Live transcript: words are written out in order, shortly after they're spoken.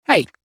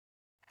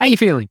How you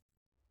feeling?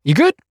 You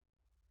good?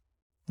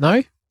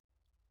 No?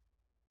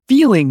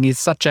 Feeling is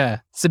such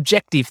a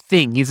subjective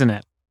thing, isn't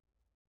it?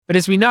 But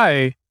as we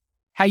know,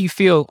 how you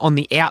feel on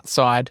the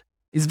outside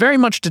is very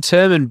much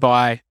determined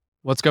by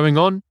what's going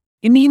on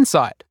in the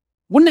inside.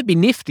 Wouldn't it be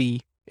nifty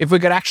if we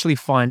could actually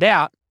find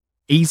out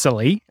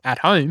easily at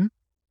home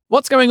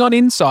what's going on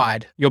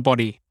inside your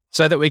body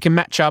so that we can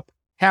match up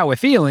how we're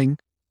feeling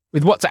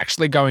with what's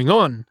actually going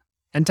on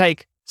and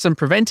take some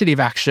preventative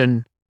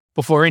action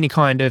before any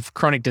kind of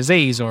chronic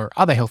disease or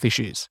other health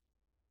issues?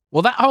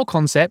 Well, that whole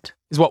concept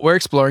is what we're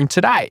exploring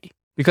today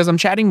because I'm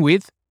chatting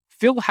with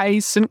Phil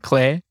Hayes-St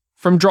Clair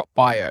from Drop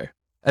Bio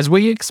as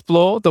we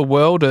explore the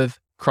world of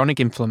chronic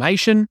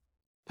inflammation,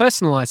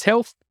 personalised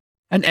health,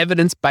 and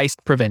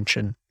evidence-based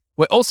prevention.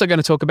 We're also going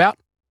to talk about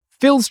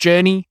Phil's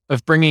journey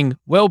of bringing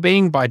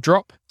Wellbeing by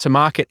Drop to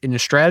market in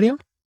Australia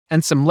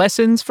and some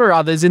lessons for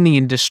others in the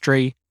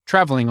industry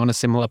travelling on a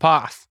similar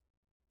path.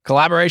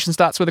 Collaboration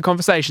starts with a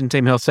conversation,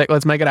 Team Health Tech.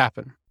 Let's make it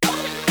happen.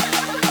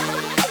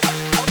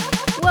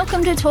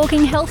 Welcome to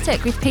Talking Health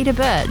Tech with Peter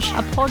Birch,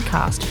 a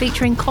podcast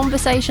featuring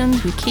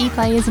conversations with key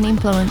players and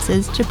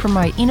influencers to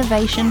promote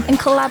innovation and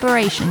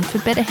collaboration for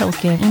better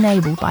healthcare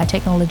enabled by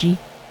technology.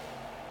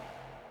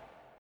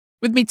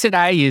 With me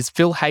today is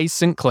Phil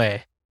Hayes-St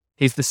Clair.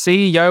 He's the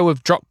CEO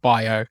of Drop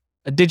Bio,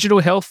 a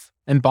digital health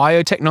and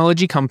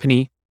biotechnology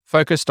company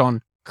focused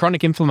on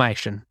chronic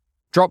inflammation.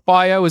 Drop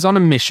Bio is on a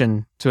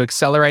mission to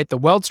accelerate the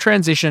world's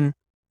transition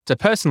to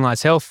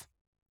personalised health.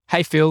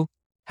 Hey, Phil,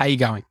 how you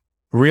going?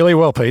 Really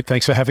well, Pete.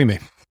 Thanks for having me.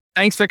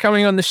 Thanks for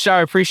coming on the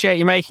show. Appreciate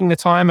you making the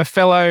time. A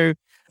fellow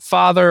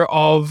father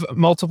of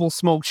multiple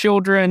small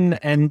children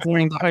and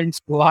during the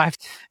homeschool life.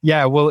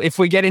 Yeah, well, if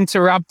we get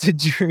interrupted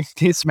during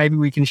this, maybe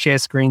we can share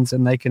screens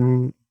and they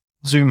can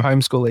Zoom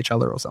homeschool each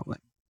other or something.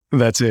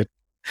 That's it.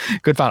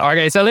 Good fun.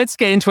 Okay, so let's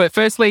get into it.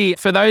 Firstly,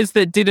 for those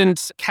that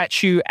didn't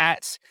catch you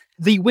at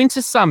the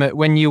Winter Summit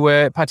when you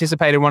were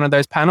participating in one of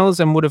those panels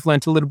and would have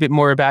learnt a little bit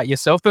more about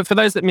yourself, but for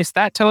those that missed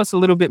that, tell us a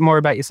little bit more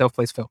about yourself,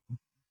 please, Phil.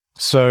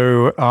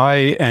 So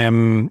I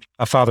am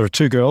a father of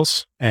two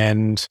girls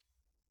and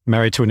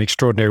married to an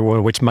extraordinary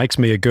woman, which makes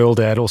me a girl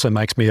dad, also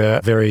makes me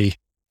a very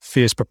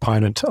fierce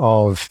proponent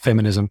of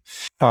feminism.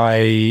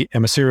 I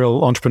am a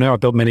serial entrepreneur. I've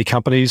built many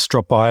companies.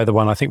 Drop Bio, the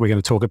one I think we're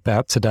going to talk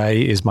about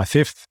today, is my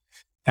fifth.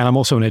 And I'm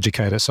also an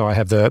educator. So I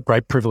have the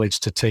great privilege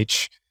to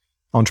teach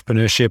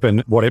entrepreneurship and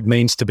what it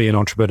means to be an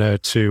entrepreneur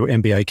to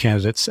MBA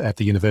candidates at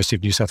the University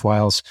of New South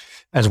Wales,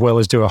 as well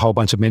as do a whole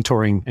bunch of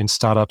mentoring in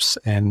startups.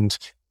 And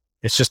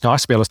it's just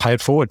nice to be able to pay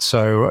it forward.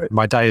 So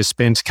my day is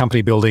spent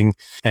company building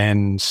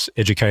and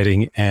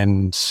educating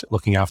and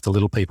looking after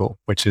little people,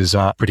 which is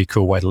a pretty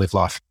cool way to live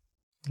life.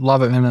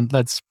 Love it, man.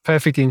 That's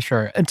perfect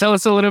intro. And tell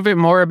us a little bit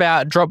more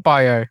about Drop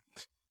Bio.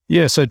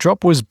 Yeah, so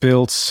Drop was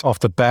built off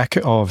the back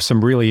of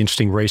some really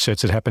interesting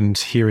research that happened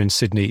here in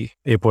Sydney.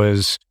 It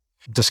was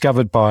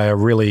discovered by a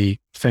really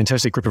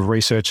fantastic group of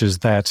researchers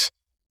that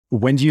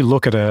when you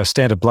look at a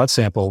standard blood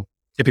sample,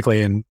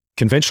 typically in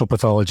conventional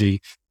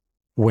pathology,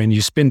 when you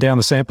spin down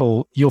the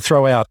sample, you'll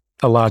throw out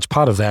a large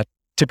part of that,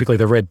 typically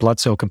the red blood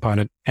cell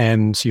component,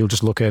 and you'll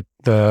just look at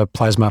the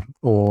plasma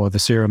or the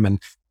serum. And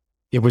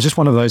it was just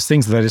one of those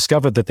things that they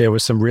discovered that there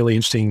was some really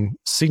interesting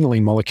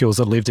signaling molecules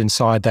that lived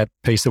inside that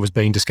piece that was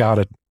being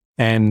discarded.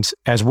 And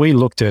as we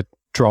looked at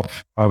Drop,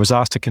 I was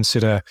asked to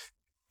consider,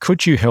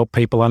 could you help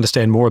people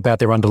understand more about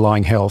their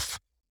underlying health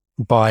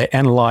by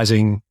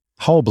analyzing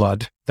whole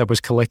blood that was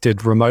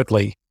collected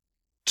remotely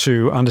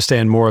to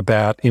understand more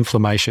about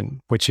inflammation,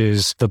 which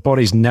is the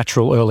body's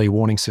natural early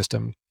warning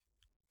system.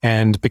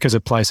 And because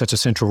it plays such a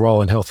central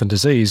role in health and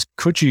disease,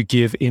 could you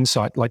give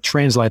insight, like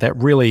translate that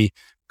really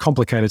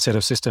complicated set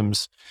of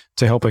systems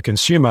to help a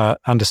consumer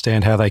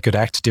understand how they could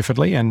act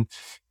differently? And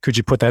could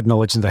you put that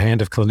knowledge in the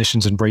hand of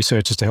clinicians and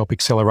researchers to help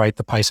accelerate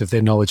the pace of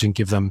their knowledge and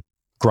give them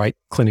great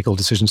clinical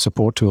decision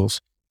support tools?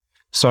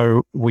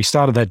 So we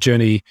started that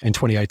journey in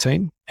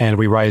 2018 and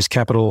we raised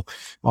capital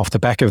off the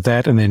back of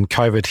that. And then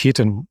COVID hit,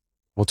 and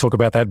we'll talk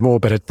about that more,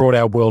 but it brought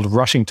our world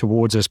rushing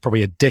towards us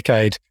probably a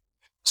decade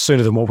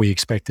sooner than what we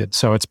expected.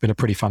 So it's been a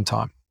pretty fun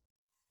time.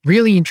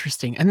 Really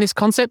interesting. And this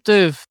concept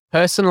of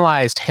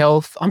personalized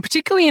health, I'm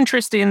particularly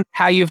interested in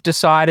how you've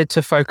decided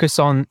to focus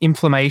on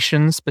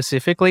inflammation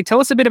specifically. Tell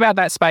us a bit about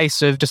that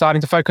space of deciding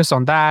to focus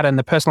on that and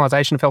the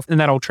personalization of health and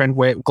that old trend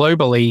where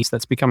globally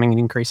that's becoming an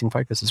increasing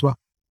focus as well.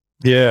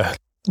 Yeah,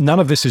 none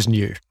of this is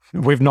new.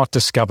 We've not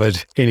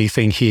discovered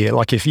anything here.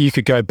 Like if you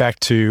could go back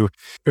to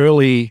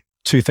early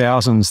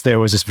 2000s, there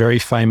was this very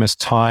famous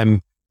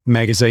Time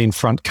magazine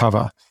front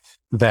cover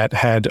that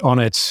had on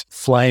it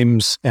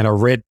flames and a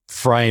red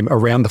frame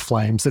around the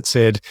flames that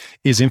said,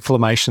 "Is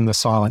inflammation the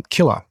silent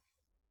killer?"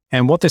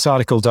 And what this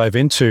article dove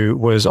into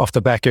was off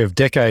the back of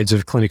decades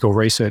of clinical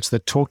research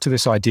that talked to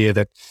this idea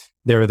that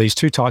there are these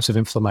two types of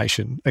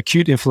inflammation: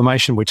 acute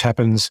inflammation, which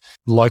happens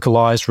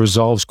localized,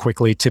 resolves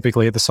quickly,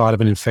 typically at the site of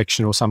an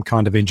infection or some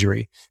kind of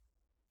injury.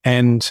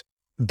 And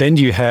then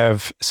you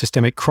have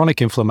systemic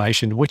chronic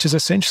inflammation, which is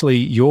essentially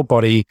your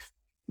body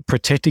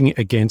protecting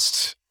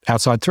against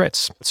outside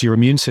threats. It's your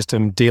immune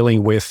system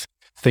dealing with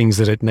things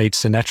that it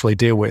needs to naturally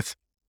deal with.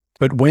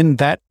 But when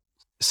that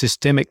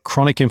systemic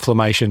chronic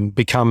inflammation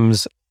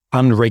becomes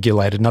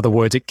unregulated, in other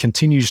words, it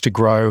continues to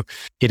grow,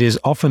 it is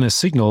often a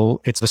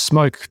signal, it's the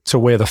smoke to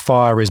where the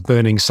fire is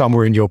burning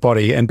somewhere in your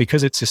body. And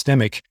because it's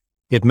systemic,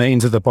 it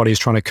means that the body is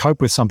trying to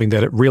cope with something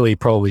that it really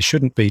probably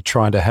shouldn't be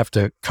trying to have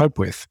to cope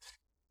with.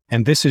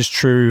 And this is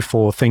true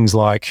for things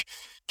like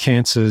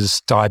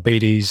cancers,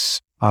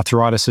 diabetes,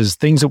 arthritis,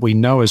 things that we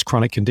know as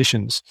chronic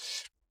conditions.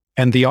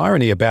 And the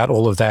irony about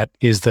all of that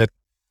is that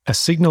a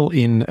signal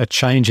in a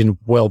change in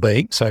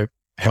well-being, so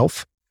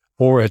health,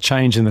 or a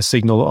change in the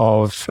signal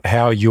of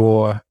how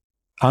you're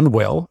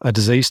unwell, a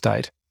disease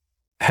state,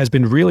 has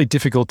been really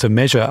difficult to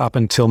measure up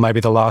until maybe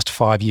the last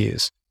 5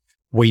 years.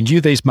 We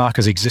knew these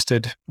markers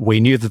existed.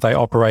 We knew that they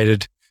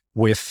operated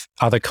with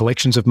other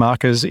collections of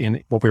markers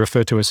in what we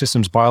refer to as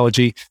systems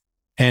biology.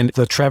 And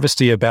the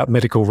travesty about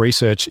medical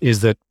research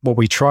is that what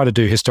we try to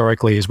do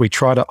historically is we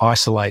try to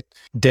isolate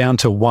down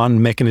to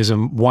one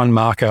mechanism, one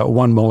marker,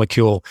 one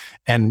molecule,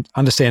 and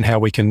understand how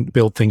we can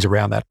build things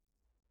around that.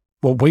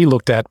 What we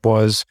looked at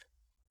was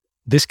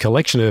this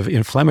collection of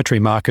inflammatory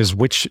markers,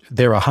 which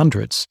there are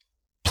hundreds,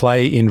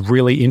 play in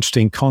really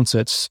interesting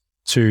concerts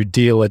to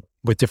deal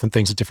with different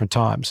things at different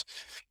times.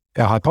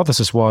 Our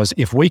hypothesis was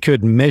if we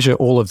could measure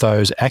all of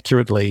those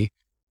accurately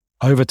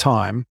over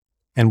time,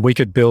 and we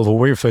could build what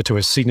we refer to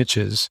as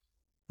signatures,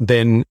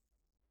 then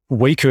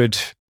we could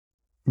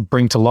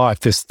bring to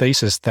life this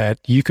thesis that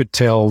you could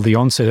tell the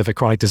onset of a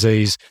chronic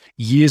disease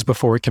years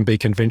before it can be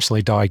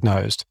conventionally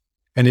diagnosed.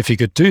 And if you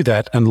could do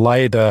that and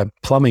lay the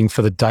plumbing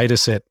for the data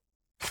set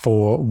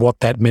for what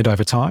that meant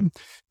over time,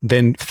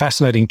 then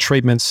fascinating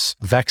treatments,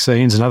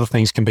 vaccines, and other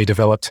things can be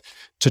developed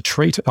to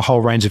treat a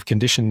whole range of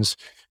conditions,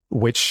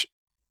 which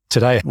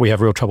today we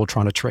have real trouble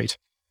trying to treat.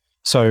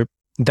 So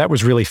that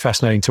was really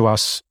fascinating to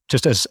us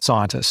just as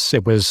scientists.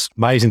 It was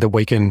amazing that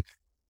we can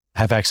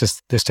have access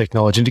to this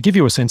technology. And to give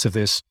you a sense of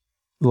this,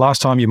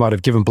 last time you might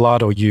have given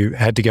blood or you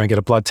had to go and get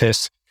a blood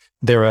test,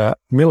 there are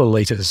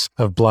milliliters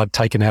of blood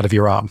taken out of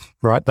your arm,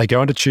 right? They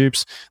go into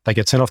tubes, they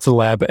get sent off to the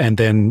lab, and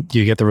then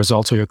you get the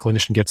results or your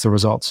clinician gets the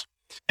results.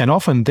 And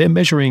often they're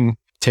measuring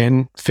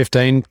 10,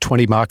 15,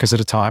 20 markers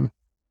at a time.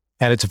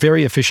 And it's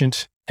very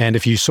efficient. And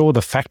if you saw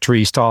the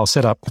factory style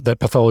setup that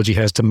pathology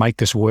has to make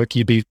this work,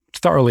 you'd be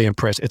thoroughly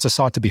impressed. It's a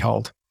sight to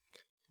behold.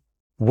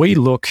 We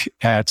look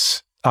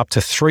at up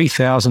to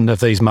 3,000 of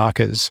these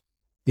markers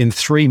in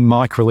 3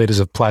 microliters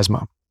of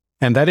plasma.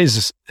 And that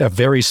is a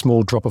very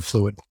small drop of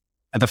fluid.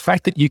 And the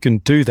fact that you can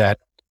do that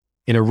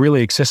in a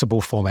really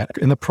accessible format,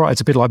 and the price,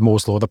 it's a bit like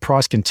Moore's Law, the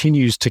price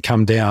continues to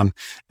come down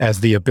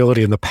as the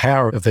ability and the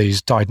power of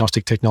these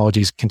diagnostic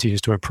technologies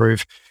continues to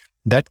improve.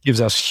 That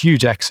gives us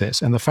huge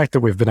access. And the fact that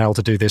we've been able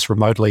to do this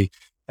remotely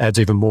adds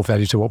even more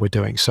value to what we're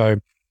doing. So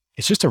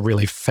it's just a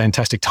really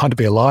fantastic time to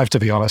be alive, to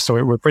be honest.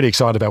 So we're pretty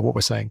excited about what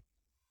we're seeing.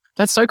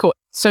 That's so cool.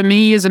 So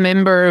me as a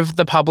member of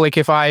the public,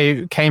 if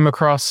I came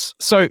across,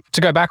 so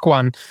to go back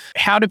one,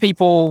 how do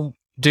people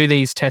do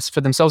these tests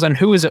for themselves and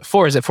who is it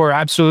for? Is it for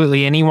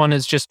absolutely anyone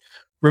who's just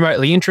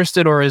remotely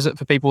interested, or is it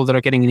for people that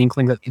are getting an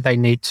inkling that they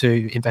need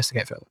to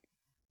investigate further?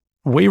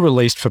 We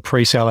released for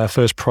pre-sale our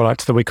first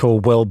product that we call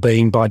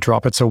Wellbeing by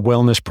Drop. It's a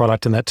wellness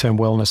product, and that term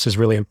wellness is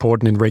really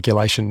important in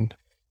regulation.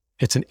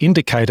 It's an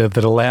indicator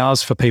that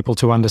allows for people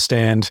to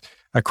understand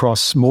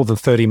across more than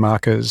 30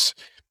 markers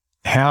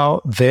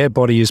how their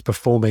body is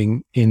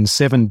performing in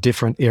 7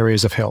 different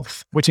areas of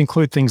health, which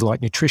include things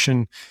like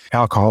nutrition,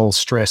 alcohol,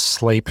 stress,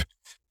 sleep.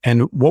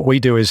 And what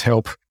we do is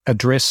help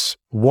address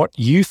what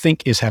you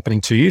think is happening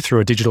to you through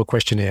a digital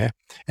questionnaire.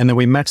 And then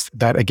we match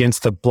that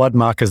against the blood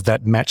markers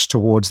that match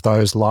towards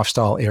those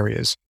lifestyle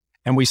areas.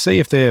 And we see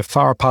if they're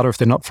far apart or if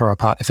they're not far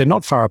apart. If they're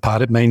not far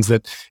apart, it means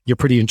that you're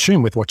pretty in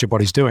tune with what your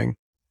body's doing.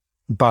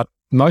 But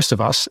most of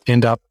us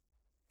end up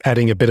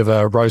adding a bit of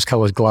a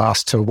rose-colored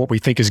glass to what we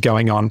think is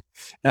going on.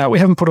 We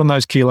haven't put on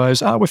those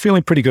kilos. We're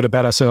feeling pretty good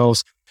about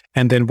ourselves.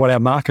 And then what our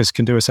markers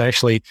can do is say,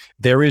 actually,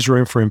 there is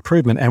room for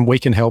improvement, and we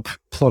can help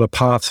plot a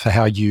path for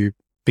how you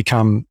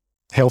become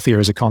healthier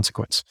as a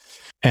consequence.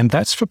 And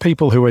that's for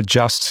people who are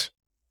just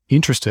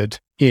interested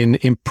in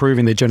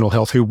improving their general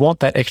health, who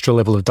want that extra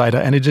level of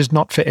data, and it is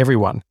not for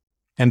everyone.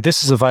 And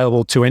this is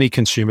available to any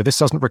consumer. This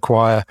doesn't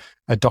require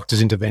a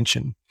doctor's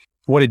intervention.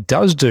 What it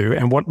does do,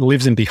 and what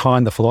lives in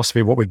behind the philosophy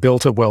of what we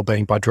built at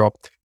Wellbeing by Drop,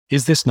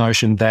 is this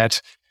notion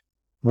that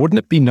wouldn't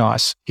it be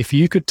nice if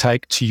you could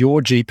take to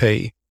your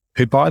GP,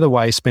 who, by the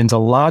way, spends a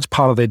large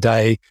part of their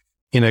day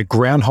in a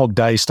Groundhog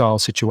Day style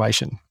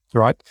situation,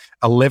 right?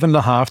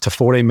 11.5 to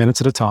 14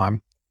 minutes at a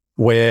time,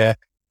 where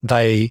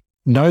they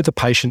know the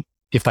patient,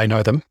 if they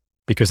know them,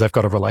 because they've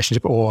got a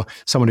relationship, or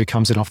someone who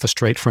comes in off the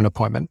street for an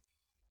appointment.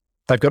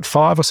 They've got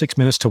 5 or 6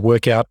 minutes to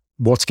work out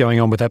what's going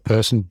on with that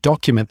person,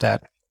 document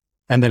that,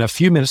 and then a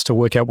few minutes to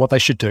work out what they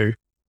should do,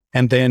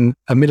 and then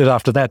a minute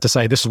after that to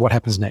say, this is what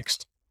happens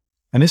next.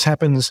 And this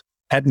happens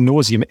ad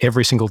nauseum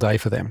every single day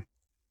for them.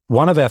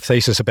 One of our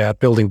theses about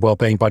building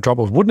Wellbeing by Drop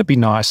was, wouldn't it be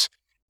nice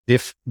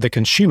if the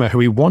consumer, who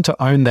we want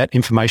to own that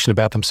information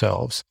about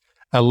themselves,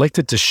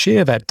 elected to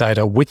share that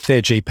data with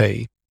their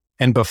GP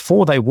And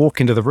before they walk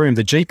into the room,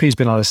 the GP's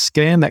been able to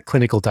scan that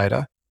clinical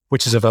data,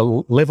 which is of a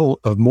level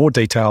of more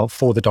detail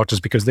for the doctors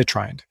because they're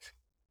trained.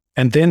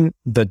 And then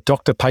the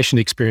doctor-patient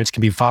experience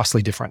can be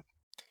vastly different.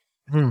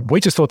 We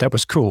just thought that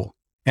was cool.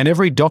 And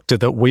every doctor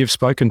that we've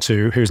spoken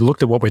to who's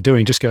looked at what we're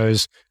doing just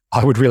goes,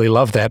 I would really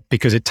love that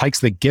because it takes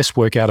the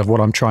guesswork out of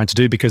what I'm trying to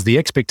do because the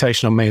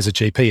expectation on me as a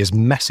GP is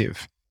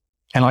massive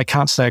and I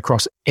can't stay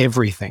across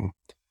everything.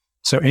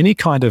 So any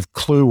kind of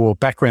clue or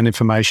background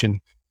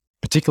information,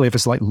 particularly if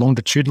it's like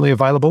longitudinally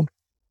available,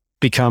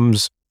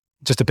 becomes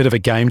just a bit of a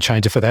game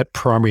changer for that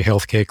primary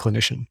healthcare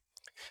clinician.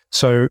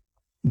 So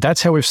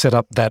that's how we've set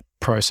up that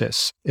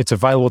process. It's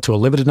available to a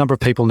limited number of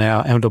people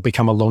now, and it'll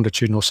become a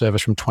longitudinal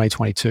service from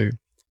 2022.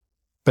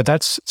 But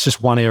that's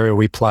just one area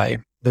we play.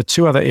 The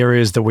two other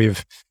areas that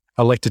we've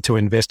elected to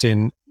invest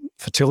in: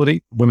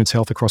 fertility, women's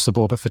health across the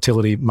board, but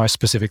fertility most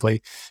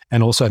specifically,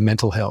 and also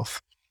mental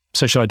health.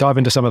 So should I dive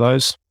into some of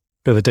those?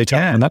 Bit of the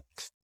detail on that?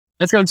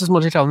 Let's go into some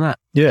more detail on that.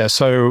 Yeah.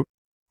 So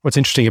what's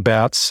interesting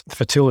about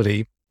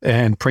fertility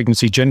and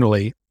pregnancy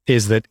generally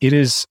is that it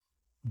is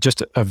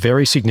just a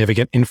very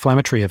significant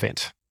inflammatory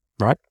event,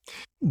 right?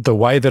 The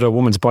way that a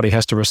woman's body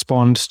has to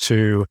respond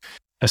to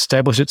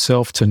establish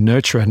itself, to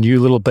nurture a new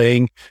little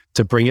being,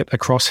 to bring it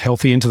across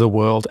healthy into the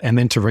world, and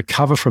then to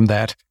recover from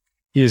that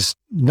is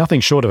nothing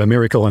short of a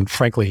miracle and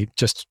frankly,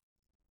 just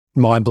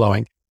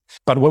mind-blowing.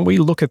 But when we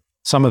look at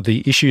some of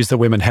the issues that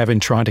women have in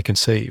trying to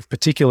conceive,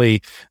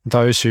 particularly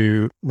those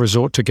who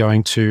resort to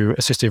going to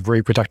assistive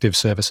reproductive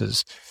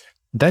services,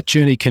 that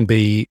journey can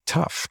be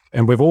tough.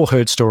 And we've all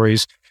heard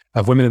stories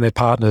of women and their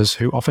partners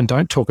who often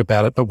don't talk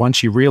about it, but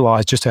once you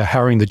realize just how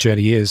harrowing the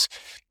journey is,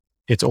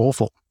 it's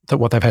awful that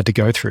what they've had to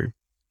go through.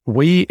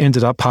 We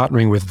ended up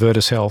partnering with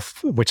Virtus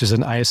Health, which is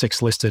an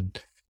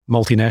ASX-listed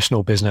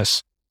multinational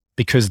business,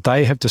 because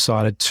they have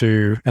decided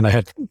to, and they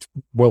had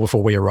well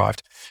before we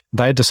arrived,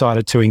 they had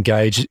decided to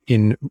engage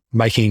in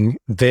making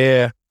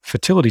their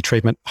fertility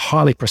treatment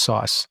highly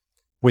precise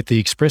with the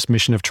express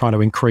mission of trying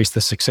to increase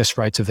the success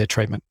rates of their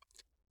treatment.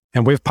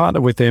 And we've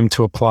partnered with them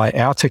to apply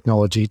our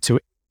technology to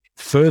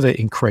further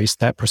increase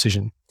that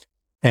precision.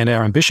 And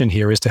our ambition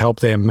here is to help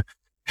them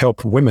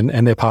help women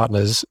and their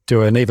partners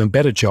do an even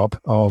better job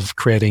of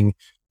creating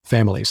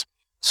families.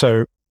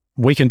 So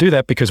we can do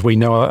that because we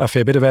know a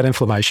fair bit about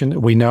inflammation.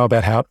 We know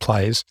about how it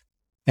plays,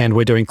 and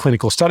we're doing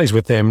clinical studies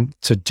with them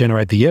to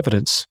generate the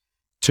evidence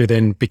to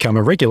then become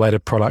a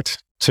regulated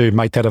product to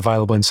make that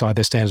available inside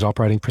their standard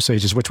operating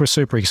procedures, which we're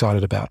super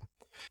excited about.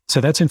 So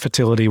that's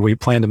infertility. We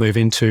plan to move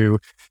into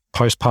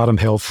postpartum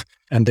health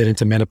and then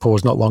into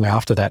menopause not long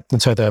after that.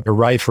 And so the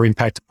array for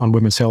impact on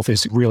women's health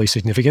is really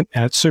significant,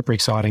 and it's super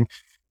exciting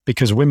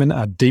because women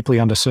are deeply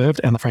underserved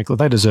and frankly,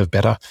 they deserve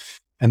better.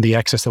 And the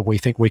access that we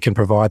think we can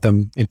provide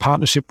them in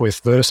partnership with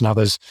Virtus and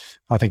others,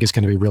 I think is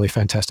going to be really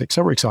fantastic.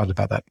 So we're excited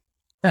about that.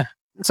 Yeah.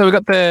 So we've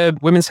got the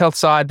women's health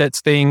side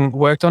that's being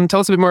worked on. Tell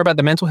us a bit more about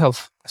the mental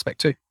health aspect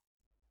too.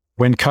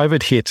 When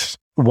COVID hit,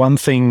 one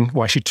thing,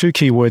 well, actually two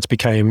keywords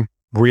became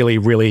really,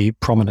 really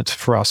prominent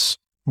for us.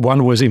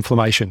 One was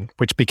inflammation,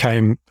 which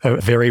became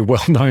a very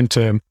well-known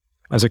term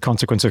as a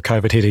consequence of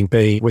COVID hitting,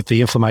 with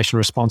the inflammation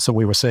response that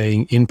we were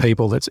seeing in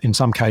people that's in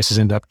some cases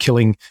ended up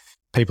killing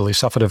people who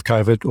suffered of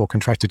COVID or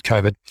contracted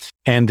COVID.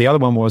 And the other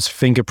one was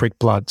finger prick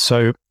blood.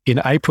 So in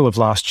April of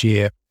last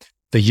year,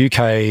 the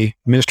UK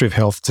Ministry of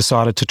Health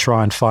decided to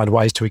try and find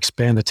ways to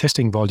expand the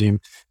testing volume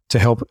to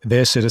help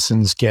their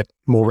citizens get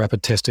more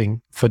rapid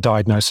testing for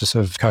diagnosis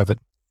of COVID.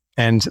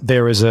 And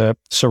there is a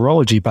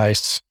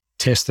serology-based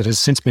test that has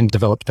since been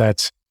developed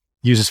that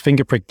uses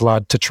finger prick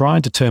blood to try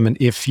and determine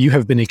if you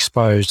have been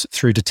exposed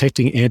through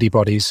detecting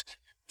antibodies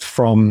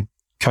from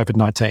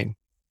COVID-19.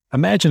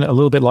 Imagine a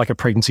little bit like a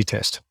pregnancy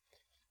test.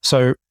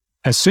 So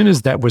as soon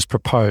as that was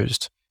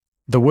proposed,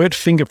 the word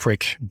finger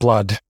prick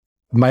blood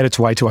made its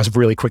way to us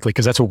really quickly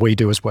because that's what we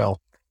do as well.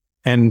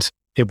 And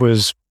it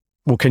was,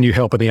 well, can you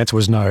help? And the answer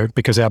was no,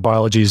 because our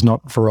biology is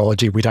not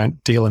virology. We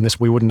don't deal in this.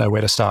 We wouldn't know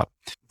where to start.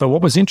 But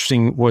what was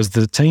interesting was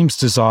the team's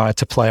desire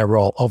to play a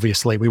role.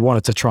 Obviously, we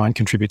wanted to try and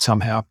contribute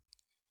somehow.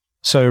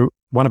 So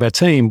one of our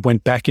team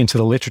went back into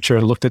the literature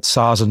and looked at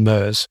SARS and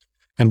MERS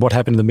and what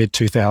happened in the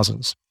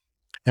mid-2000s.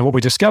 And what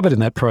we discovered in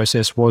that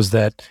process was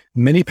that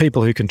many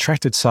people who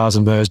contracted SARS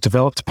and MERS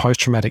developed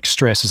post-traumatic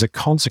stress as a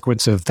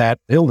consequence of that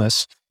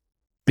illness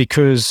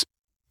because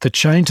the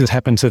change that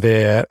happened to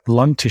their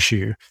lung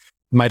tissue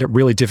made it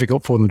really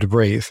difficult for them to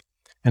breathe.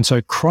 And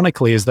so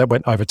chronically, as that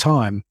went over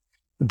time,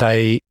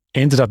 they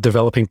ended up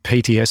developing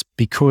PTS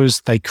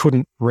because they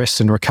couldn't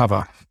rest and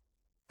recover.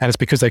 And it's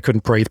because they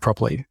couldn't breathe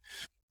properly.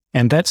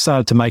 And that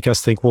started to make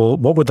us think, well,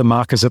 what were the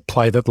markers at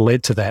play that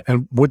led to that?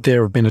 And would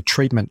there have been a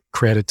treatment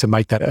created to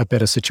make that a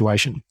better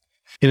situation?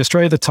 In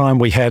Australia at the time,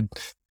 we had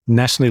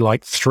nationally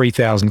like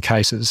 3,000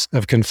 cases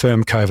of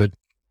confirmed COVID.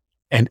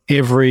 And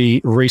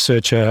every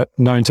researcher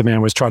known to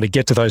man was trying to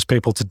get to those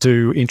people to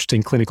do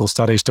interesting clinical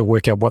studies to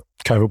work out what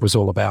COVID was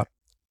all about.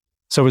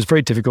 So it was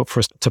very difficult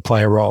for us to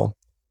play a role.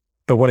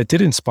 But what it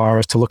did inspire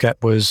us to look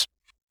at was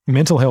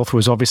mental health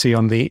was obviously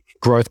on the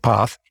growth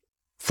path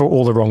for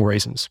all the wrong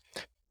reasons.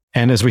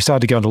 And as we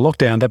started to go into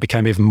lockdown, that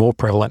became even more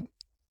prevalent.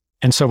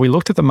 And so we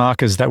looked at the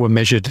markers that were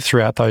measured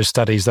throughout those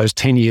studies, those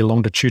 10-year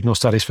longitudinal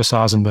studies for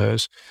SARS and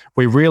MERS.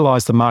 We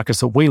realized the markers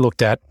that we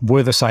looked at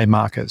were the same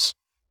markers.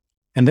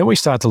 And then we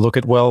started to look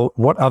at, well,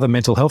 what other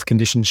mental health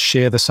conditions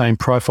share the same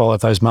profile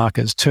of those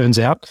markers? Turns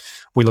out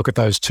we look at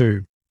those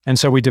too. And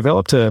so we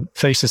developed a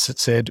thesis that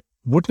said,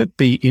 wouldn't it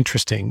be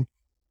interesting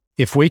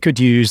if we could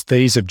use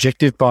these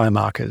objective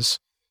biomarkers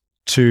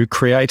to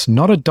create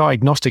not a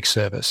diagnostic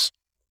service,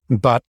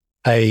 but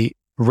a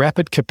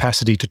rapid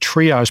capacity to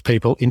triage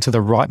people into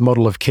the right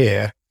model of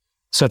care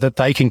so that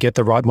they can get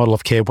the right model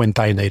of care when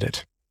they need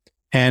it.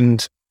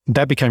 And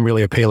that became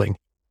really appealing.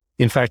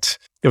 In fact,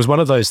 it was one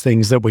of those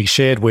things that we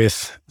shared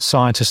with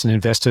scientists and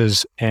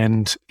investors,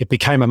 and it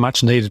became a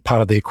much needed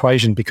part of the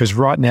equation because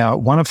right now,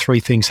 one of three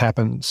things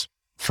happens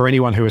for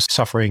anyone who is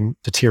suffering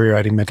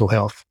deteriorating mental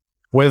health,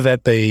 whether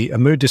that be a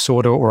mood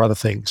disorder or other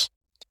things.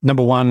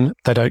 Number one,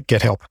 they don't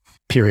get help,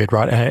 period,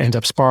 right? And end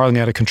up spiraling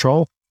out of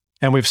control.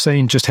 And we've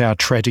seen just how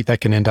tragic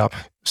that can end up,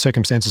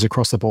 circumstances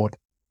across the board.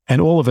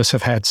 And all of us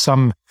have had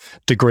some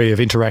degree of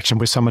interaction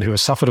with someone who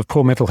has suffered of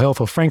poor mental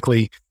health, or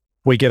frankly,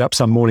 we get up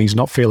some mornings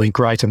not feeling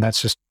great and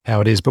that's just how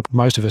it is, but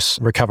most of us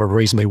recover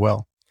reasonably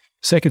well.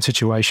 Second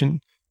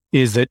situation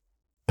is that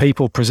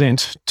people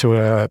present to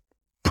a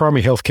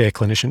primary healthcare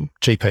clinician,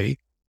 GP,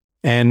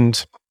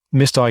 and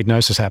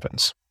misdiagnosis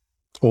happens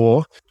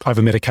or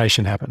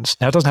over-medication happens.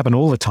 Now, it doesn't happen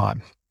all the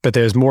time, but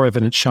there's more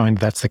evidence showing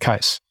that's the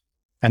case.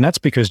 And that's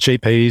because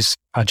GPs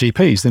are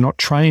GPs. They're not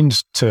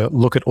trained to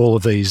look at all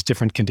of these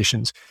different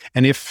conditions.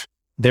 And if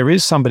there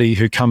is somebody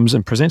who comes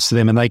and presents to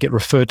them and they get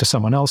referred to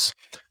someone else,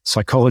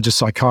 psychologist,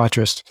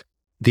 psychiatrist,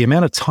 the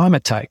amount of time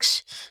it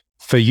takes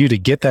for you to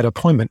get that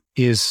appointment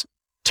is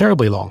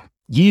terribly long,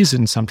 years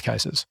in some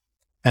cases.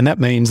 And that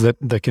means that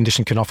the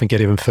condition can often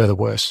get even further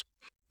worse.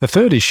 The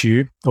third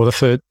issue, or the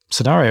third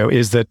scenario,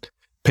 is that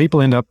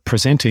people end up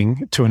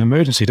presenting to an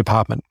emergency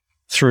department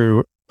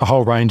through a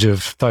whole range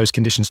of those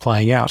conditions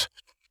playing out.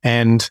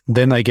 And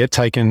then they get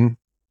taken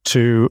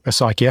to a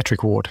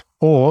psychiatric ward,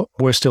 or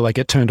worse still, they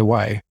get turned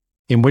away,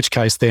 in which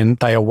case then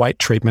they await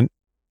treatment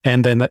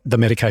and then the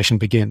medication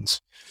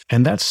begins.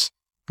 And that's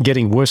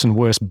getting worse and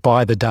worse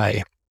by the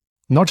day,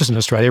 not just in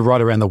Australia,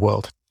 right around the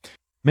world.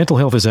 Mental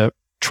health is a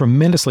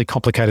tremendously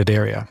complicated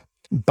area,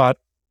 but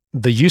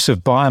the use of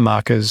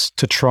biomarkers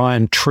to try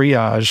and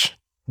triage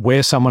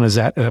where someone is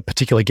at a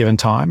particular given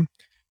time,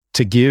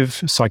 to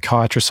give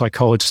psychiatrists,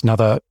 psychologists, and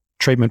other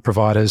treatment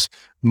providers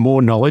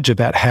more knowledge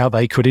about how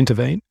they could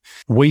intervene,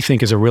 we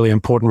think is a really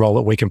important role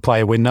that we can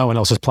play where no one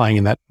else is playing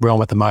in that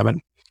realm at the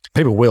moment.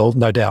 People will,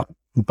 no doubt,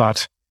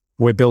 but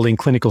we're building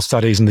clinical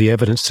studies and the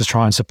evidence to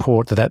try and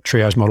support that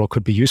triage model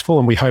could be useful.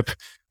 And we hope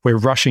we're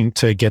rushing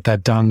to get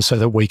that done so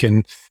that we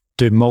can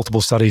do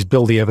multiple studies,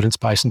 build the evidence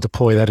base and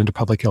deploy that into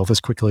public health as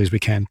quickly as we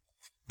can.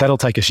 That'll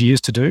take us years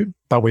to do,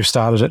 but we've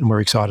started it and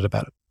we're excited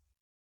about it.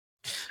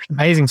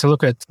 Amazing to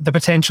look at the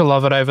potential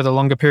of it over the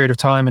longer period of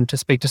time and to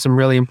speak to some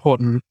really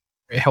important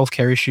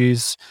healthcare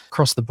issues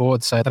across the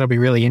board. So that'll be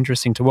really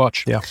interesting to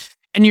watch. Yeah.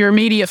 And your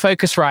immediate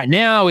focus right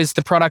now is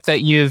the product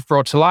that you've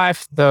brought to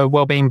life, the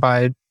Wellbeing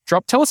by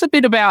Drop. Tell us a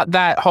bit about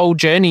that whole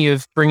journey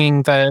of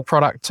bringing the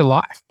product to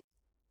life.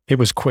 It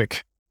was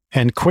quick,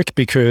 and quick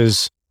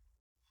because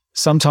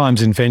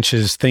sometimes in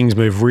ventures, things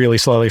move really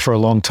slowly for a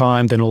long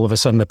time. Then all of a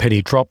sudden the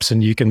penny drops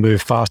and you can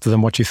move faster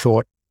than what you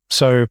thought.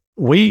 So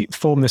we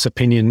formed this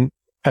opinion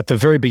at the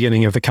very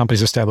beginning of the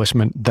company's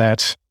establishment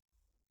that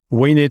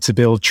we need to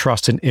build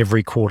trust in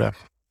every quarter.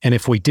 And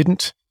if we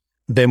didn't,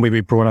 then we'd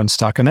be brought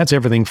unstuck. And that's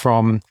everything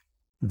from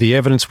the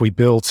evidence we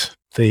built,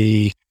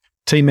 the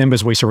team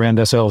members we surround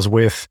ourselves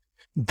with,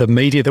 the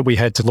media that we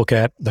had to look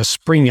at, the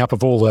springing up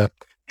of all the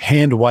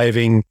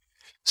hand-waving,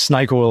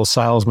 snake oil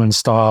salesman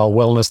style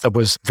wellness that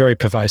was very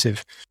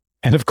pervasive.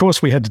 And of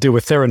course, we had to deal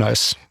with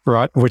Theranos,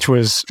 right? Which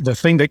was the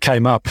thing that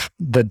came up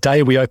the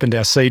day we opened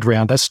our seed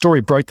round. That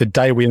story broke the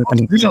day we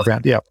opened the seed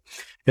round. Yeah.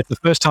 It's the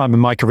first time in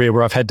my career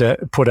where I've had to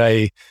put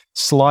a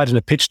slide in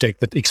a pitch deck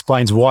that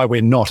explains why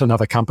we're not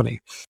another company.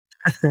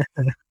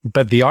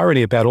 But the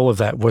irony about all of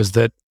that was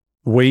that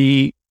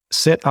we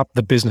set up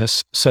the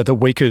business so that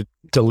we could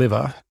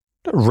deliver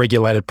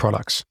regulated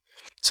products,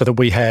 so that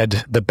we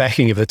had the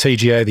backing of the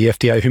TGA, the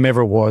FDA,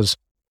 whomever it was,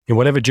 in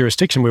whatever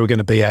jurisdiction we were going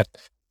to be at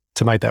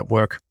to make that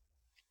work.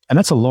 And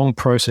that's a long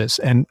process.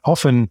 And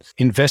often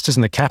investors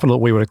and the capital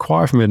that we would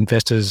acquire from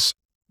investors,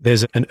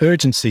 there's an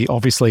urgency,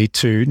 obviously,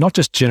 to not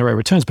just generate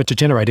returns, but to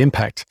generate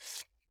impact.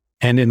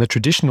 And in the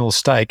traditional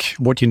stake,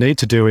 what you need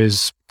to do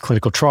is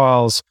clinical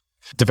trials,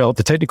 develop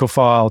the technical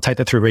file, take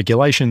that through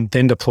regulation,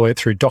 then deploy it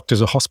through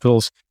doctors or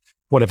hospitals,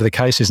 whatever the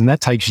case is. And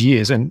that takes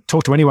years. And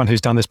talk to anyone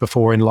who's done this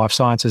before in life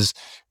sciences,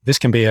 this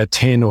can be a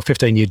 10 or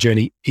 15-year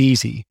journey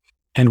easy.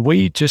 And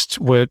we just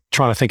were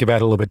trying to think about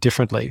it a little bit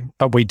differently,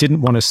 but we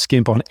didn't want to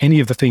skimp on any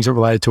of the things that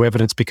related to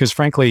evidence because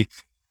frankly,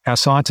 our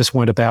scientists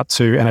weren't about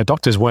to, and our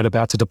doctors weren't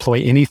about to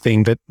deploy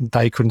anything that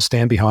they couldn't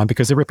stand behind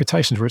because their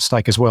reputations were at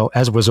stake as well,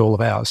 as was all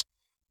of ours.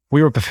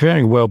 We were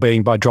preparing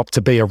Wellbeing by Drop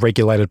to be a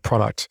regulated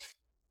product.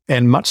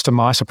 And much to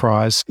my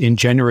surprise, in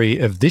January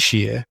of this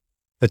year,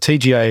 the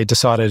TGA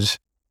decided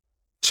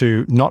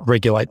to not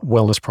regulate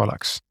wellness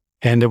products.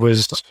 And it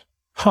was,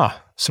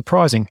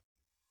 surprising.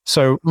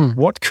 So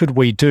what could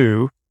we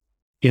do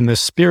in the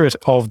spirit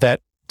of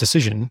that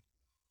decision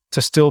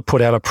to still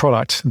put out a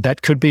product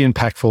that could be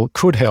impactful,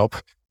 could help,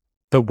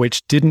 but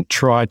which didn't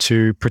try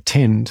to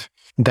pretend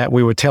that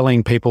we were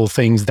telling people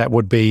things that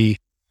would be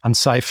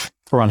unsafe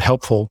or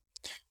unhelpful?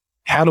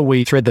 How do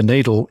we thread the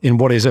needle in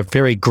what is a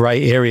very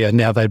grey area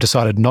now they've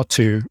decided not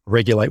to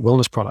regulate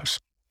wellness products?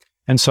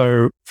 And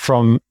so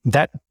from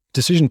that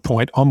decision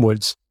point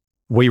onwards,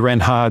 we ran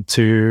hard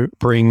to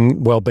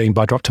bring Wellbeing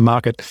by Drop to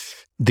market.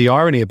 The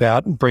irony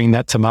about bringing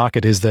that to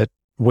market is that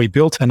we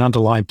built an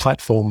underlying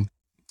platform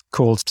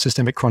called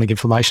Systemic Chronic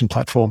Inflammation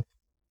Platform,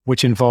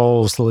 which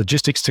involves the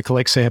logistics to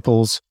collect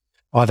samples,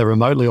 either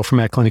remotely or from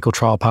our clinical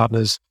trial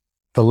partners,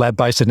 the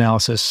lab-based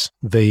analysis,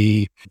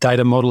 the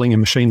data modeling and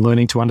machine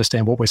learning to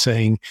understand what we're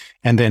seeing,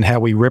 and then how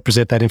we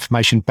represent that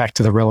information back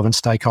to the relevant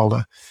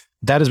stakeholder.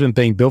 That has been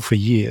being built for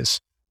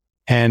years.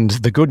 And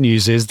the good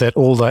news is that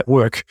all that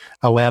work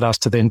allowed us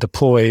to then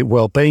deploy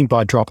Wellbeing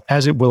by Drop,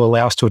 as it will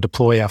allow us to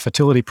deploy our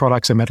fertility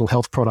products and mental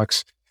health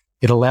products.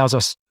 It allows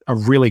us a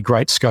really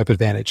great scope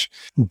advantage.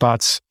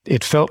 But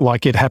it felt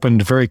like it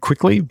happened very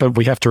quickly, but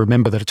we have to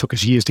remember that it took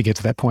us years to get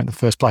to that point in the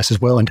first place as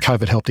well, and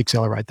COVID helped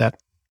accelerate that.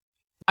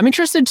 I'm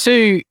interested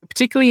too,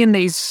 particularly in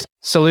these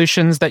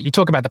solutions that you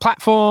talk about, the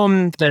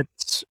platform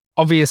that's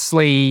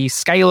obviously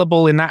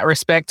scalable in that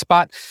respect,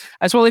 but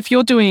as well, if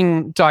you're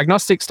doing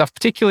diagnostic stuff,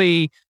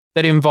 particularly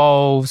that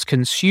involves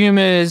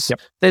consumers,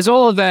 there's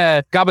all of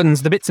the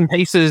gubbins, the bits and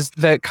pieces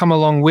that come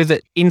along with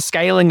it. In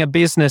scaling a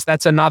business,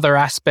 that's another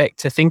aspect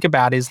to think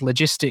about, is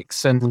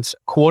logistics and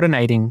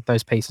coordinating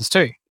those pieces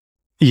too.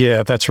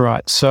 Yeah, that's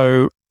right.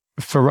 So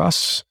for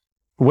us,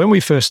 when we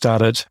first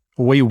started,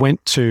 we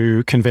went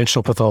to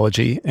conventional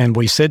pathology and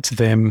we said to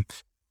them,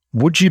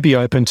 would you be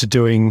open to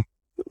doing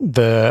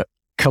the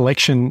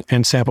collection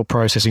and sample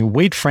processing?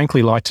 We'd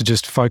frankly like to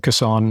just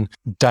focus on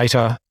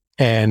data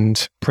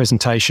and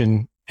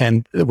presentation,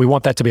 and we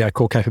want that to be our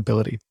core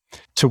capability.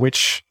 To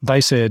which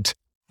they said,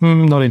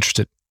 not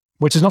interested,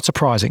 which is not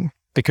surprising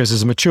because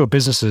as mature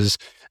businesses,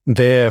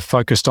 they're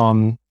focused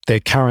on their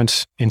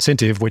current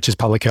incentive, which is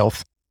public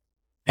health.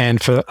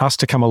 And for us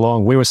to come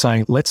along, we were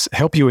saying, let's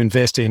help you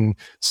invest in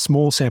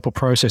small sample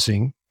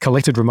processing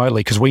collected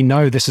remotely because we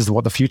know this is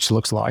what the future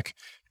looks like.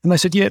 And they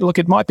said, yeah, look,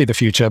 it might be the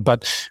future,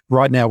 but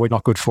right now we're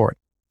not good for it.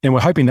 And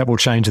we're hoping that will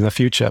change in the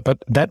future.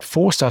 But that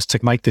forced us to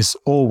make this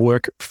all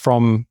work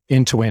from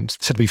end to end.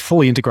 So to be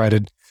fully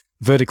integrated,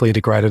 vertically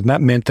integrated. And that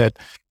meant that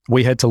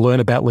we had to learn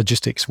about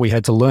logistics. We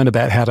had to learn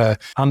about how to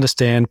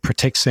understand,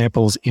 protect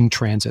samples in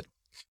transit.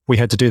 We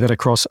had to do that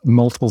across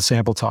multiple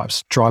sample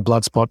types, dry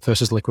blood spot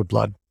versus liquid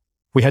blood.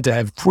 We had to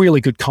have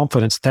really good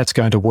confidence that's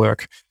going to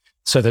work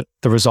so that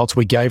the results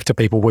we gave to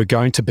people were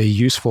going to be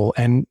useful.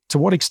 And to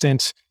what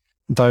extent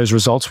those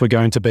results were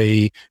going to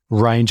be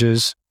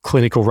ranges,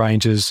 clinical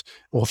ranges,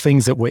 or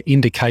things that were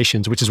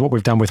indications, which is what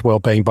we've done with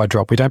Wellbeing by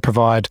Drop. We don't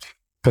provide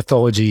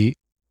pathology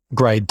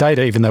grade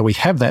data, even though we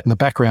have that in the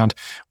background.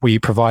 We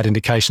provide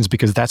indications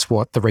because that's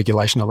what the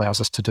regulation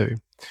allows us to do,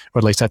 or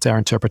at least that's our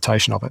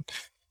interpretation of it.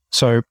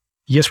 So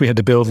yes, we had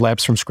to build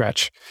labs from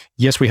scratch.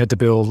 Yes, we had to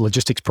build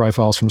logistics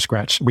profiles from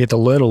scratch. We had to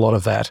learn a lot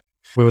of that.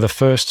 We were the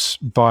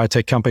first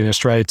biotech company in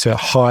Australia to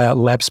hire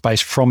lab space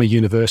from a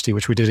university,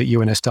 which we did at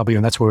UNSW,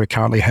 and that's where we're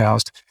currently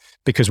housed.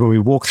 Because when we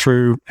walked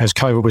through, as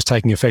COVID was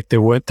taking effect,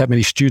 there weren't that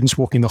many students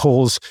walking the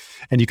halls,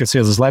 and you could see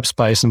there's lab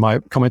space. And my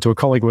comment to a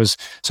colleague was,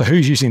 so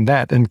who's using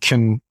that? And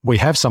can we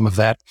have some of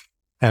that?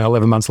 And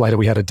 11 months later,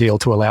 we had a deal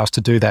to allow us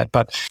to do that.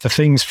 But the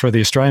things for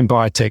the Australian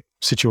biotech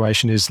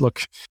situation is,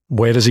 look,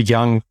 where does a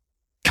young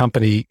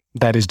company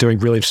that is doing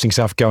really interesting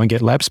stuff go and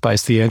get lab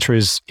space? The answer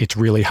is it's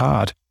really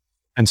hard.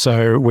 And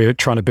so we're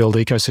trying to build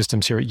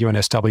ecosystems here at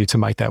UNSW to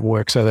make that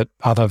work so that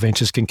other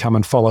ventures can come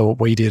and follow what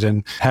we did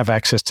and have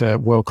access to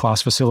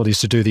world-class facilities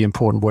to do the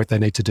important work they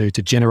need to do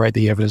to generate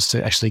the evidence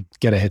to actually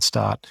get a head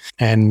start.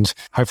 And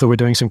hopefully we're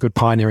doing some good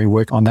pioneering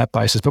work on that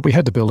basis, but we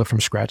had to build it from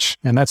scratch.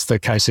 And that's the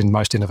case in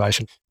most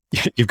innovation.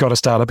 You've got to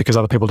start it because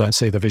other people don't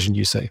see the vision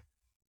you see.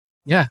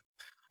 Yeah.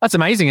 That's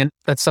amazing. And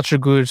that's such a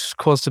good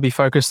cause to be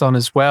focused on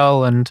as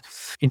well. And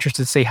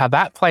interested to see how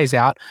that plays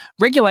out.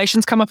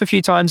 Regulations come up a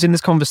few times in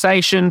this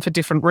conversation for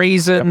different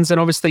reasons, and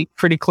obviously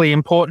critically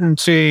important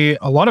to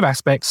a lot of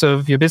aspects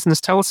of your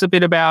business. Tell us a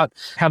bit about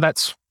how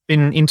that's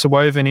been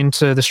interwoven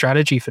into the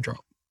strategy for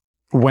Drop.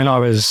 When I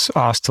was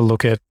asked to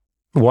look at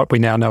what we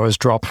now know as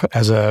Drop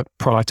as a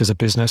product, as a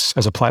business,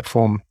 as a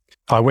platform,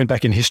 I went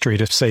back in history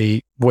to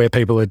see where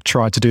people had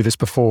tried to do this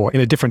before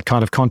in a different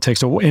kind of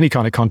context or any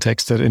kind of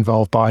context that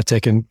involved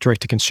biotech and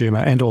direct to consumer,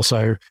 and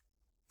also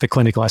the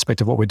clinical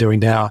aspect of what we're doing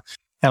now.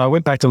 And I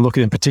went back to look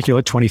at, in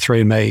particular,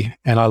 23andMe,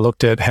 and I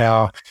looked at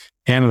how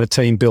Anne and the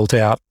team built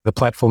out the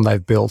platform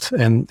they've built.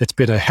 And it's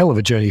been a hell of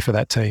a journey for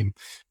that team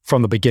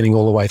from the beginning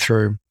all the way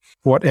through.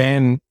 What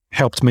Anne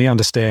helped me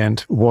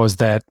understand was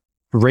that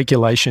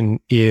regulation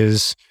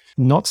is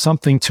not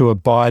something to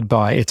abide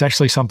by. It's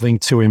actually something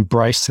to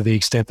embrace to the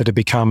extent that it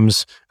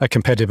becomes a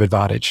competitive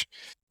advantage,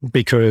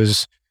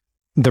 because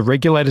the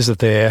regulators are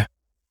there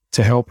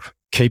to help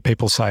keep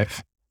people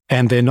safe.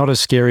 And they're not as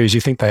scary as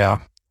you think they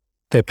are.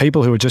 They're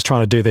people who are just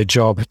trying to do their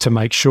job to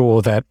make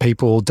sure that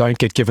people don't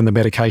get given the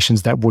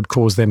medications that would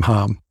cause them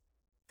harm.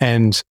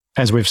 And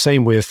as we've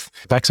seen with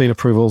vaccine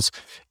approvals,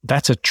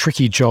 that's a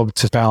tricky job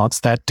to balance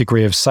that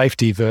degree of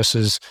safety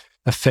versus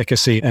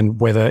efficacy and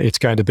whether it's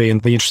going to be in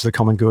the interest of the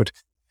common good.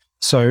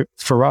 So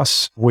for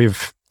us,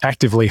 we've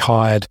actively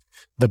hired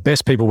the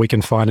best people we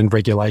can find in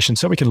regulation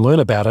so we can learn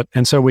about it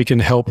and so we can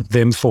help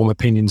them form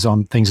opinions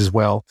on things as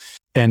well.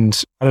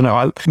 And I don't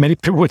know, many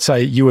people would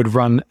say you would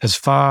run as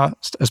far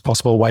as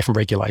possible away from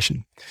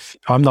regulation.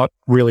 I'm not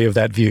really of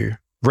that view.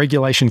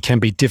 Regulation can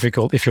be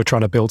difficult if you're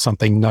trying to build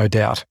something, no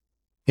doubt.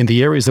 In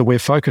the areas that we're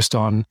focused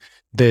on,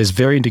 there's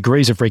varying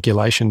degrees of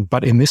regulation,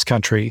 but in this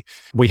country,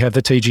 we have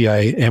the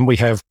TGA and we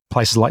have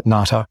places like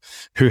NATA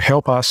who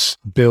help us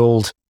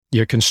build,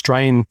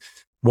 constrain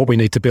what we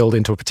need to build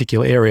into a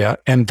particular area.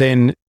 And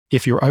then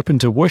if you're open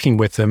to working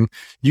with them,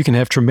 you can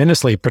have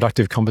tremendously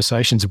productive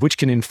conversations which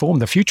can inform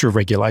the future of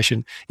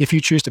regulation. If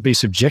you choose to be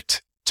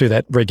subject to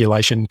that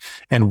regulation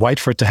and wait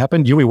for it to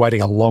happen, you'll be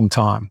waiting a long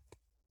time.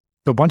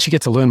 But once you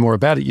get to learn more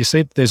about it, you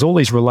see there's all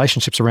these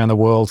relationships around the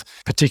world,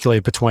 particularly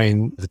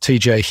between the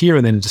TGA here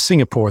and then into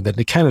Singapore, then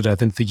to Canada,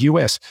 then to the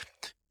US.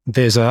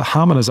 There's a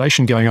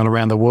harmonization going on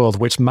around the world,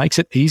 which makes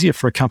it easier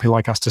for a company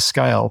like us to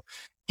scale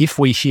if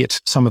we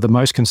hit some of the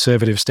most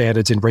conservative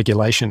standards in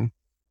regulation.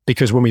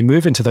 Because when we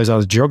move into those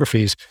other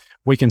geographies,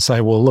 we can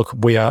say, well, look,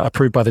 we are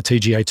approved by the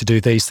TGA to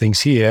do these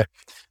things here.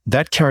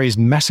 That carries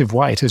massive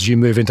weight as you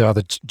move into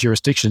other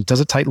jurisdictions.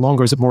 Does it take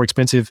longer? Is it more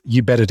expensive?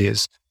 You bet it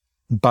is.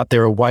 But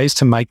there are ways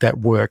to make that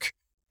work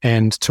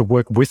and to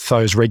work with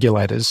those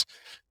regulators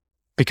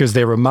because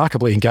they're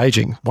remarkably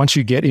engaging. Once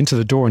you get into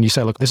the door and you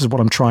say, look, this is what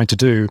I'm trying to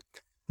do,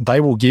 they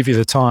will give you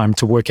the time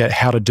to work out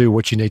how to do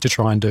what you need to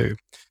try and do.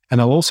 And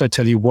they'll also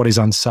tell you what is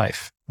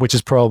unsafe, which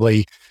is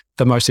probably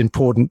the most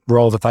important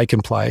role that they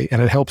can play.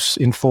 And it helps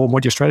inform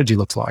what your strategy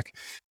looks like.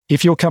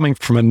 If you're coming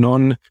from a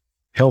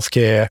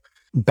non-healthcare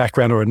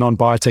background or a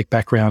non-biotech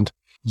background,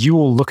 you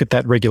will look at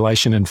that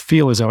regulation and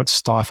feel as though it's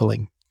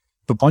stifling.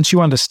 But once you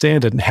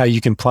understand it and how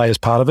you can play as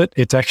part of it,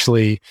 it's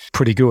actually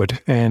pretty good.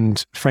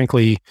 And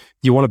frankly,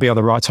 you want to be on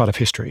the right side of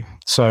history.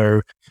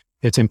 So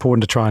it's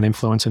important to try and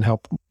influence and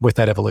help with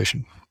that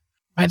evolution.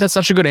 Mate, that's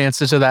such a good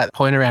answer to that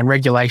point around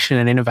regulation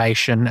and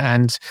innovation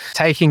and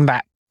taking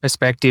that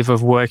perspective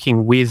of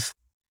working with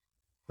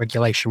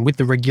regulation, with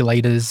the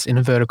regulators, in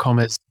inverted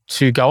commas,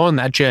 to go on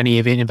that journey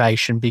of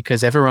innovation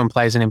because everyone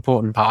plays an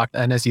important part.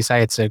 And as you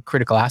say, it's a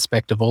critical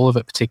aspect of all of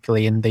it,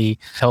 particularly in the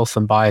health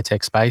and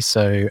biotech space.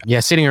 So yeah,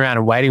 sitting around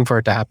and waiting for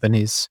it to happen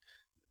is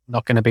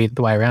not going to be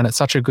the way around. It's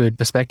such a good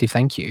perspective.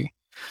 Thank you.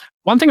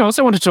 One thing I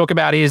also want to talk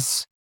about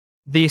is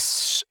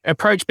this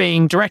approach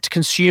being direct to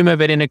consumer,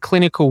 but in a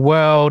clinical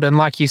world. And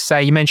like you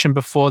say, you mentioned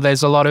before,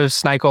 there's a lot of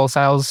snake oil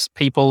sales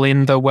people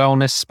in the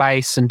wellness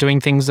space and doing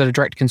things that are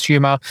direct to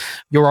consumer.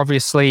 You're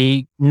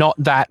obviously not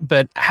that,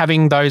 but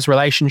having those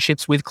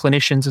relationships with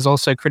clinicians is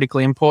also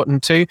critically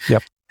important too.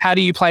 Yep. How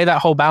do you play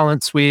that whole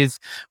balance with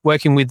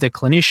working with the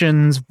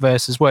clinicians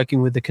versus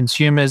working with the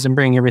consumers and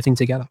bringing everything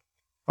together?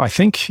 I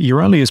think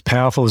you're only as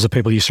powerful as the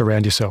people you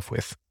surround yourself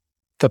with.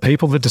 The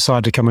people that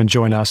decide to come and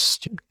join us,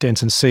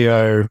 Denson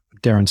CEO,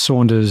 Darren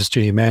Saunders,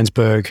 Judy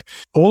Mansberg,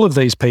 all of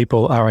these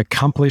people are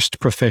accomplished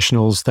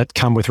professionals that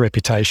come with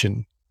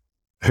reputation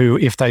who,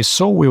 if they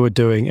saw what we were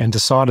doing and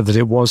decided that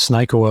it was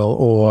snake oil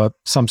or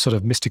some sort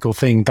of mystical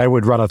thing, they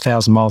would run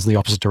 1,000 miles in the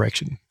opposite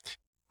direction.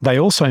 They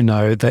also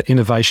know that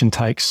innovation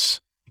takes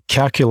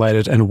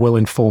calculated and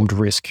well-informed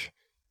risk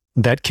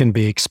that can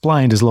be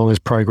explained as long as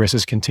progress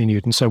is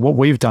continued. And so what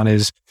we've done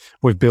is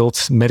we've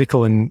built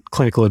medical and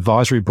clinical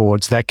advisory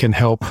boards that can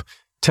help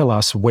tell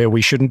us where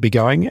we shouldn't be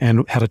going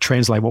and how to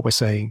translate what we're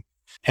seeing.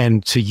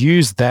 And to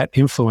use that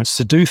influence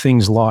to do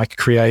things like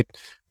create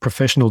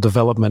professional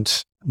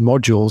development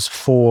modules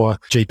for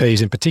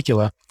GPs in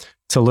particular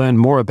to learn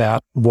more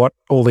about what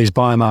all these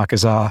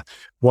biomarkers are,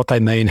 what they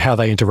mean, how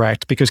they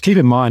interact. Because keep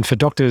in mind, for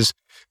doctors,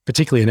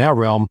 particularly in our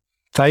realm,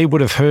 they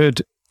would have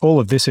heard all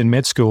of this in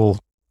med school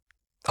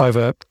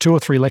over 2 or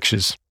 3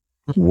 lectures,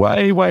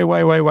 way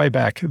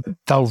back.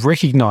 They'll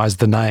recognize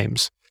the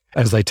names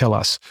as they tell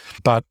us.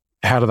 But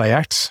how do they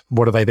act?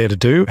 What are they there to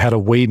do? How do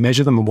we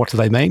measure them and what do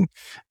they mean?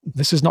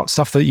 This is not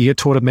stuff that you get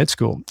taught at med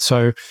school.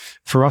 So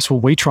for us,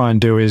 what we try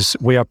and do is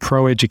we are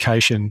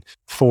pro-education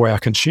for our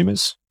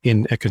consumers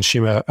in a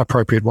consumer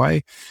appropriate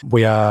way.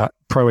 We are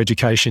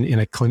pro-education in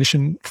a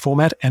clinician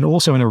format and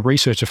also in a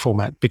researcher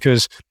format,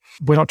 because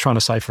we're not trying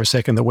to say for a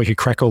second that we could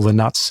crack all the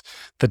nuts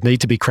that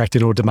need to be cracked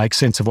in order to make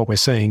sense of what we're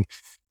seeing.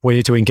 We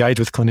need to engage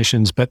with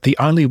clinicians, but the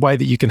only way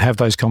that you can have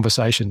those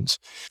conversations,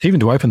 even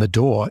to open the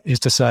door, is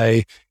to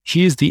say,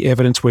 here's the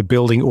evidence we're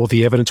building or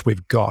the evidence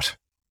we've got.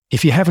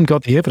 If you haven't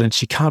got the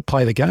evidence, you can't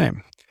play the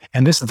game.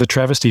 And this is the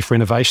travesty for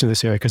innovation in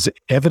this area, because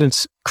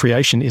evidence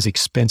creation is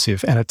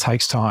expensive and it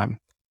takes time.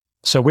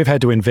 So we've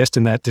had to invest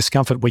in that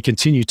discomfort. We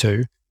continue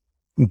to,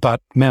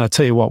 but man, I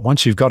tell you what,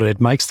 once you've got it,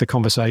 it makes the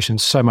conversation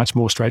so much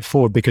more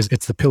straightforward because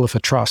it's the pillar for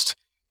trust.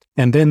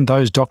 And then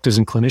those doctors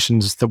and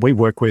clinicians that we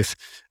work with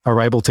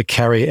are able to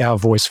carry our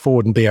voice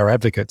forward and be our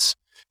advocates.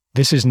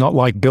 This is not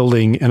like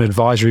building an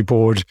advisory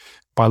board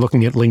by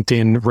looking at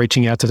LinkedIn,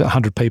 reaching out to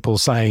 100 people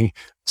saying,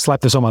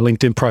 slap this on my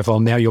LinkedIn profile,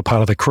 now you're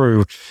part of the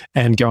crew,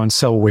 and go and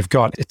sell what we've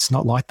got. It's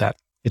not like that.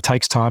 It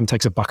takes time, it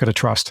takes a bucket of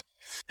trust.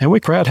 And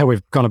we're proud how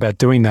we've gone about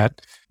doing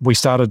that. We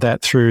started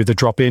that through the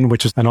Drop-In,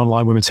 which is an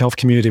online women's health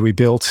community we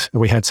built.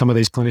 We had some of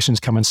these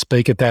clinicians come and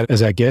speak at that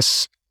as our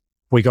guests.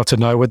 We got to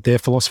know what their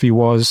philosophy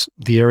was,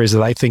 the areas that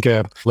they think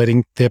are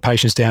letting their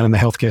patients down in the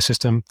healthcare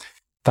system.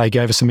 They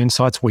gave us some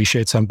insights. We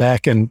shared some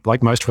back. And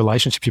like most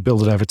relationships, you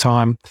build it over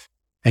time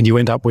and you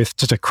end up with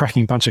just a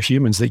cracking bunch of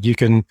humans that you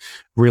can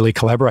really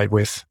collaborate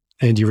with.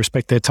 And you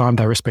respect their time,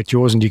 they respect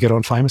yours, and you get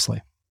on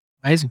famously.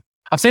 Amazing.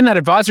 I've seen that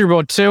advisory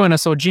board too, and I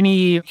saw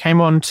Ginny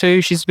came on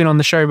too. She's been on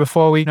the show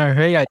before. We know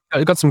her. Yeah,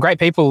 we've got some great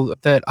people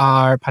that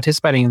are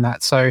participating in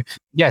that. So,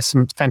 yeah,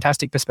 some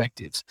fantastic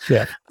perspectives.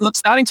 Yeah. Look,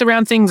 starting to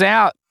round things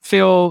out,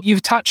 Phil,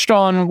 you've touched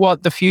on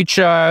what the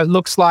future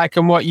looks like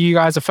and what you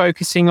guys are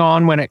focusing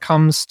on when it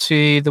comes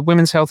to the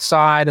women's health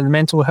side and the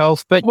mental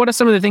health. But what are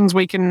some of the things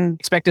we can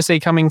expect to see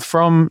coming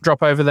from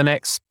Drop over the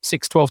next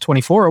 6, 12,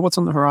 24, or what's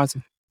on the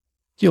horizon?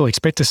 You'll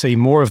expect to see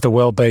more of the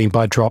Wellbeing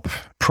by Drop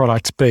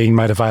product being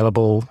made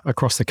available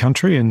across the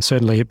country. And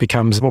certainly it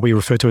becomes what we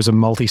refer to as a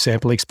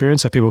multi-sample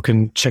experience, so people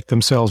can check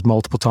themselves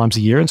multiple times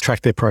a year and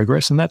track their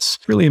progress. And that's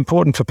really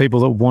important for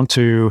people that want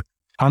to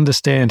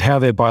understand how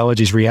their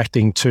biology is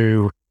reacting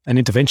to an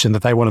intervention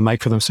that they want to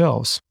make for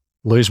themselves.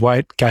 Lose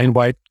weight, gain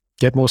weight,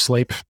 get more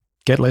sleep,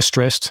 get less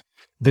stressed.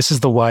 This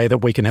is the way that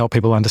we can help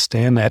people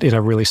understand that in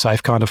a really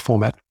safe kind of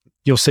format.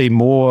 You'll see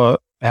more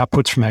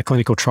outputs from our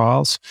clinical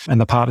trials and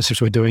the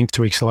partnerships we're doing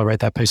to accelerate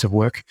that piece of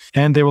work.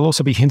 And there will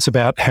also be hints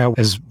about how,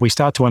 as we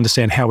start to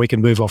understand how we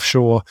can move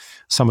offshore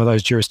some of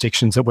those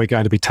jurisdictions that we're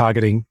going to be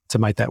targeting to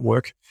make that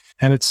work.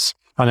 And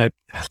I know,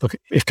 look,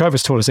 if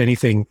COVID's taught us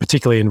anything,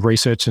 particularly in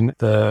research and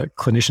the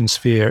clinician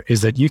sphere, is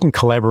that you can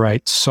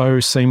collaborate so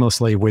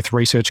seamlessly with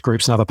research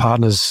groups and other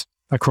partners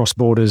across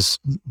borders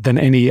than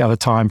any other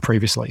time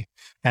previously.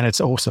 And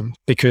it's awesome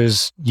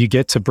because you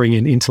get to bring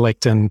in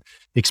intellect and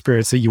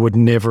experience that you would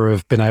never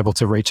have been able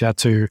to reach out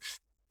to.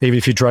 Even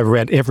if you drove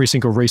around every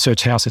single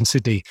research house in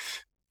Sydney,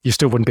 you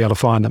still wouldn't be able to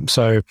find them.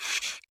 So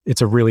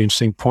it's a really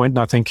interesting point. And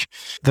I think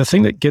the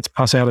thing that gets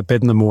us out of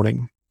bed in the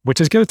morning, which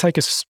is going to take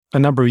us a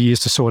number of years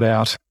to sort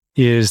out,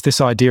 is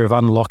this idea of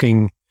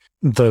unlocking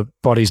the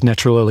body's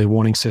natural early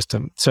warning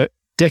system. So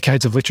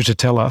decades of literature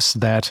tell us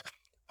that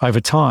over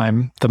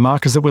time, the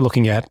markers that we're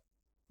looking at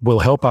will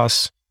help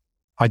us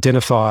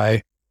identify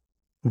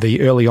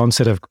the early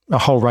onset of a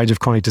whole range of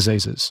chronic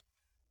diseases.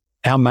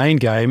 Our main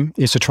game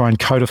is to try and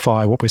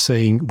codify what we're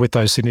seeing with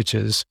those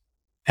signatures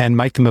and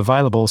make them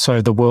available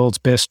so the world's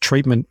best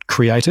treatment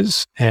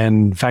creators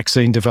and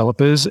vaccine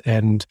developers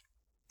and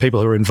people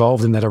who are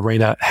involved in that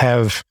arena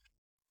have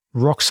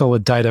rock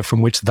solid data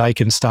from which they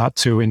can start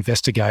to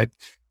investigate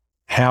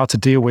how to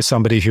deal with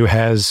somebody who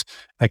has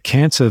a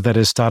cancer that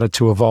has started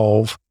to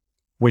evolve,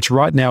 which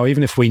right now,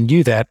 even if we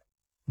knew that,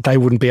 they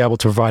wouldn't be able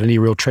to provide any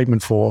real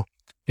treatment for.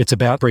 It's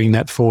about bringing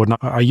that forward. And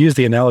I use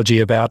the analogy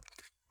about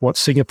what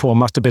Singapore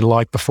must have been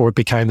like before it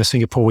became the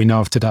Singapore we know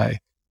of today.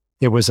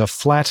 It was a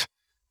flat,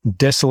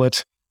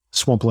 desolate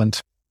swampland.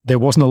 There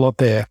wasn't a lot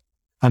there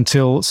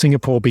until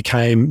Singapore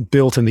became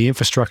built and the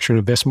infrastructure and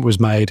investment was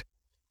made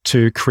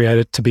to create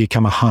it to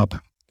become a hub.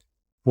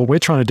 What we're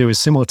trying to do is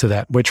similar to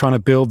that. We're trying to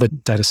build the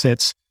data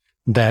sets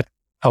that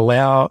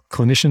allow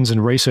clinicians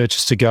and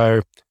researchers to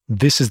go,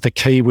 this is the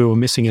key we were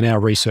missing in our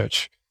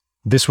research.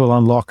 This will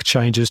unlock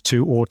changes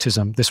to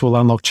autism. This will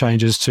unlock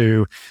changes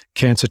to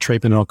cancer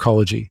treatment and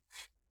oncology.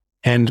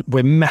 And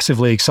we're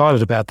massively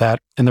excited about that.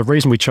 And the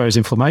reason we chose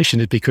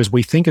inflammation is because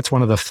we think it's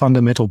one of the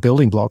fundamental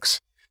building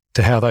blocks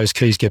to how those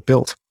keys get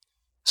built.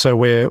 So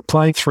we're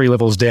playing 3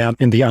 levels down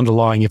in the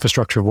underlying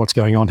infrastructure of what's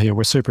going on here.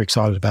 We're super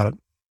excited about it.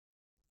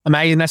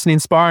 Amazing. That's an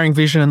inspiring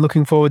vision and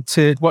looking forward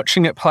to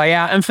watching it play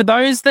out. And for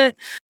those that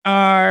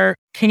are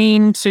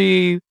keen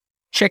to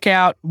check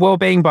out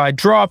Wellbeing by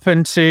Drop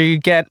and to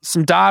get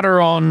some data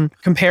on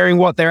comparing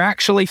what they're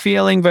actually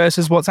feeling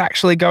versus what's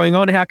actually going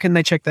on, how can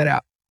they check that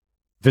out?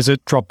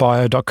 Visit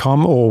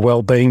dropbio.com or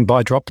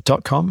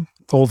wellbeingbydrop.com.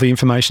 All the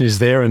information is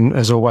there. And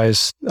as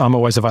always, I'm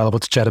always available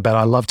to chat about it.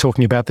 I love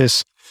talking about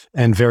this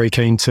and very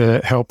keen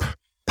to help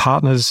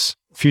partners,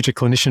 future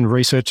clinician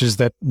researchers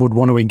that would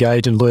want to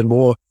engage and learn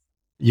more.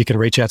 You can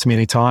reach out to me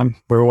anytime.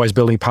 We're always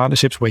building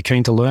partnerships. We're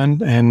keen to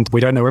learn and we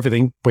don't know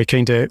everything. We're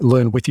keen to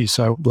learn with you.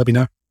 So let me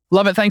know.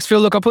 Love it. Thanks, Phil.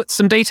 Look, I'll put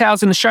some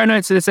details in the show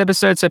notes of this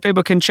episode so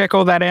people can check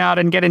all that out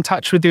and get in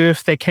touch with you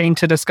if they're keen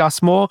to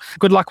discuss more.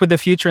 Good luck with the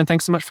future and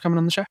thanks so much for coming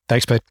on the show.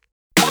 Thanks, Pete.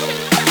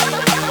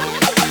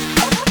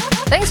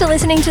 Thanks for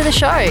listening to the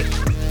show.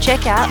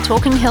 Check out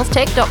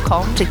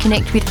talkinghealthtech.com to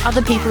connect with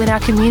other people in our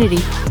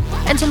community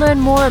and to learn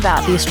more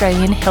about the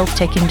Australian health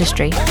tech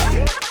industry.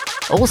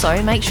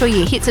 Also, make sure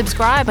you hit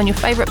subscribe on your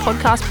favourite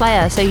podcast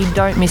player so you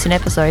don't miss an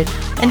episode,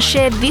 and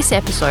share this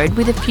episode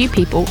with a few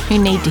people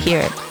who need to hear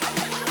it.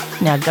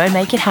 Now go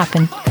make it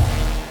happen.